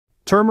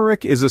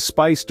Turmeric is a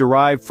spice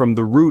derived from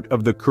the root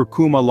of the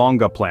curcuma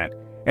longa plant,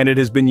 and it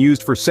has been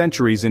used for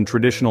centuries in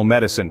traditional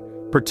medicine,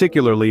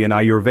 particularly in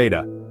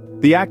Ayurveda.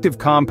 The active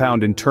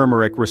compound in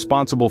turmeric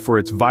responsible for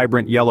its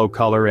vibrant yellow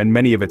color and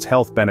many of its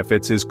health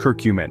benefits is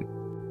curcumin.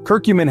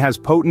 Curcumin has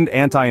potent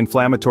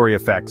anti-inflammatory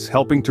effects,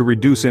 helping to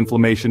reduce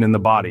inflammation in the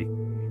body.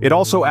 It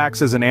also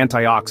acts as an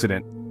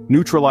antioxidant,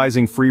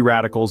 neutralizing free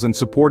radicals and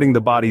supporting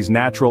the body's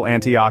natural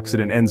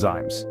antioxidant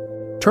enzymes.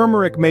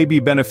 Turmeric may be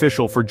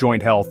beneficial for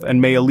joint health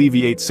and may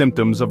alleviate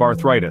symptoms of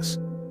arthritis.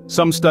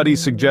 Some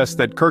studies suggest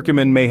that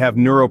curcumin may have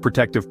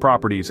neuroprotective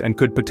properties and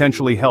could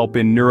potentially help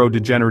in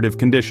neurodegenerative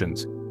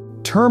conditions.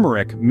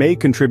 Turmeric may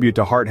contribute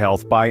to heart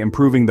health by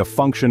improving the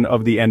function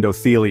of the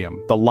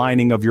endothelium, the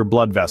lining of your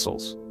blood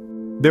vessels.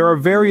 There are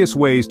various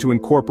ways to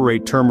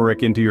incorporate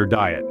turmeric into your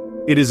diet.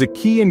 It is a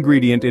key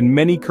ingredient in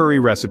many curry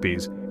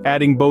recipes,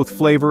 adding both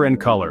flavor and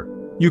color.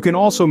 You can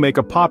also make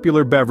a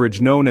popular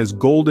beverage known as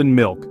golden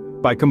milk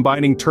by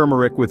combining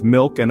turmeric with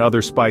milk and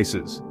other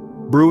spices.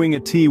 Brewing a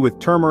tea with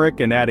turmeric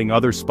and adding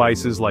other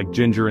spices like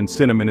ginger and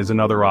cinnamon is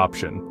another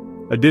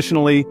option.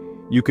 Additionally,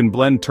 you can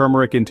blend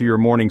turmeric into your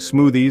morning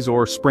smoothies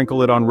or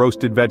sprinkle it on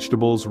roasted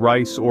vegetables,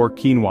 rice, or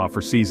quinoa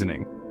for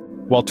seasoning.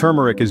 While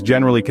turmeric is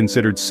generally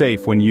considered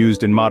safe when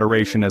used in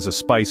moderation as a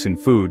spice in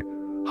food,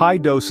 high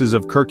doses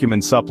of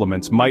curcumin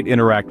supplements might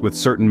interact with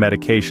certain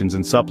medications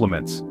and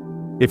supplements.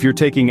 If you're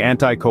taking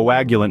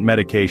anticoagulant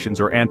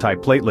medications or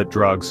antiplatelet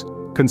drugs,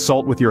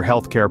 consult with your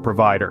healthcare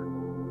provider.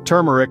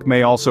 Turmeric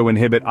may also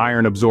inhibit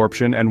iron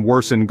absorption and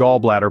worsen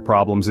gallbladder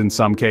problems in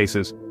some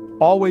cases.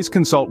 Always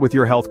consult with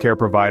your healthcare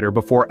provider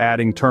before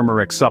adding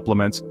turmeric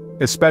supplements,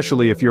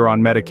 especially if you're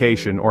on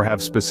medication or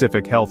have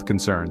specific health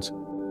concerns.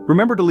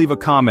 Remember to leave a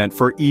comment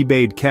for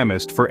eBayed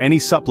Chemist for any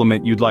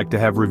supplement you'd like to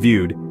have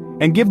reviewed,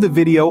 and give the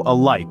video a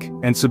like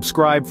and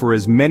subscribe for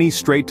as many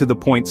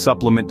straight-to-the-point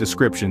supplement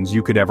descriptions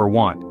you could ever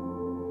want.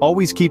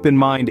 Always keep in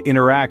mind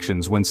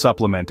interactions when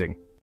supplementing.